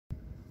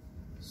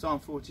Psalm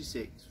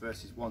 46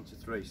 verses 1 to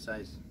 3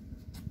 says,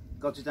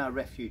 God is our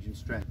refuge and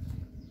strength,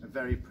 a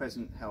very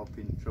present help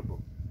in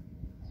trouble.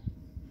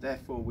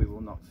 Therefore we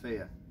will not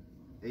fear,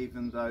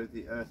 even though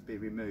the earth be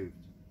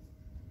removed,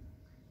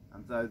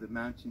 and though the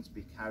mountains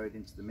be carried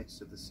into the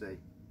midst of the sea,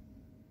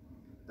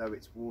 though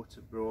its water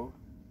roar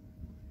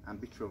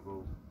and be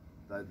troubled,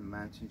 though the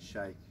mountains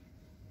shake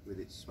with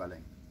its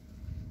swelling.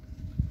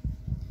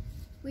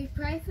 We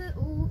pray for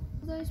all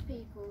those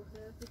people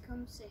who have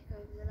become sick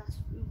over the last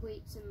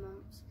weeks and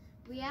months.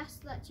 We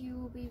ask that you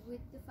will be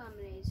with the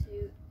families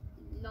who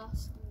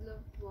lost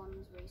loved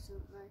ones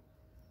recently.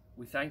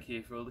 We thank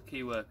you for all the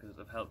key workers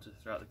that have helped us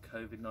throughout the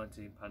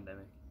COVID-19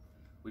 pandemic.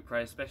 We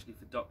pray especially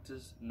for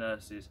doctors,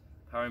 nurses,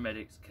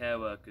 paramedics, care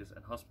workers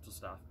and hospital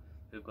staff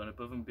who have gone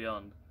above and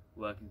beyond,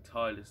 working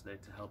tirelessly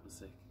to help the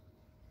sick.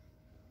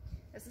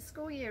 As the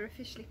school year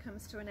officially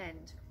comes to an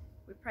end,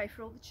 we pray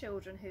for all the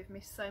children who have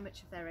missed so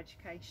much of their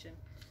education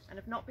and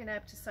have not been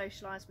able to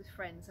socialise with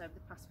friends over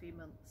the past few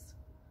months.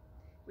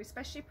 We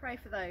especially pray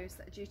for those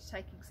that are due to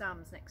take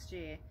exams next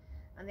year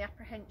and the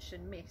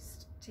apprehension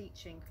missed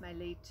teaching may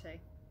lead to.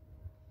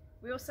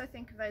 We also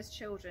think of those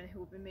children who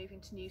will be moving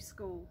to new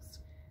schools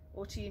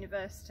or to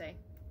university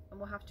and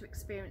will have to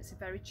experience a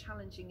very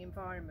challenging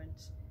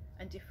environment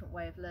and different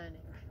way of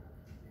learning.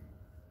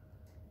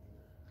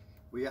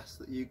 We ask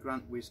that you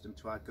grant wisdom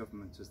to our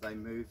government as they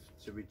move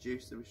to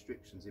reduce the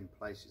restrictions in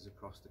places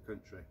across the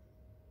country.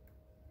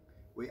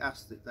 We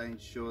ask that they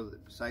ensure that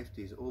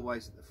safety is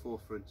always at the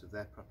forefront of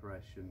their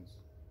preparations.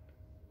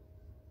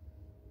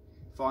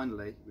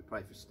 Finally, we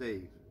pray for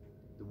Steve,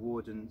 the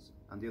wardens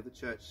and the other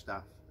church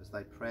staff as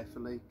they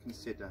prayerfully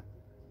consider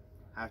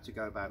how to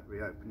go about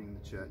reopening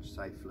the church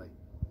safely.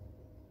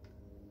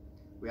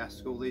 We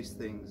ask all these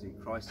things in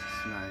Christ's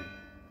name.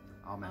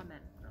 Amen.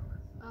 Amen.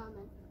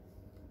 Amen.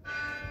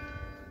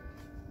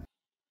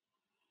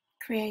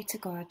 Creator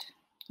God,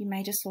 you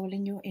made us all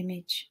in your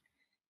image.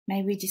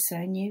 May we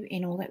discern you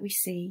in all that we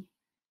see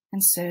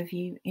and serve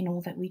you in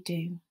all that we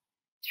do.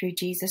 Through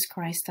Jesus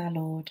Christ our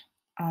Lord.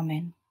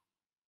 Amen.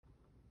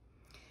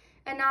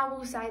 And now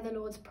we'll say the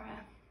Lord's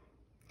Prayer.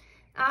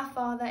 Our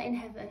Father in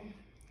heaven,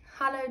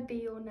 hallowed be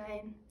your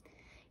name.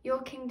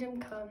 Your kingdom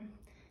come,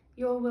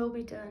 your will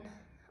be done,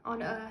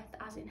 on earth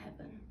as in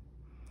heaven.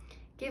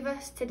 Give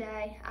us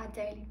today our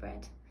daily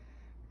bread,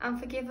 and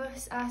forgive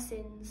us our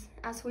sins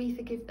as we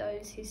forgive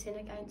those who sin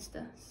against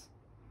us.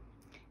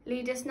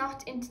 Lead us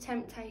not into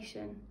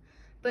temptation,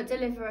 but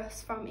deliver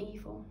us from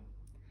evil.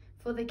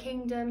 For the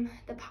kingdom,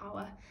 the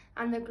power,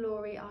 and the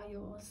glory are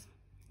yours,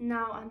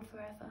 now and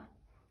forever.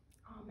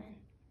 Amen.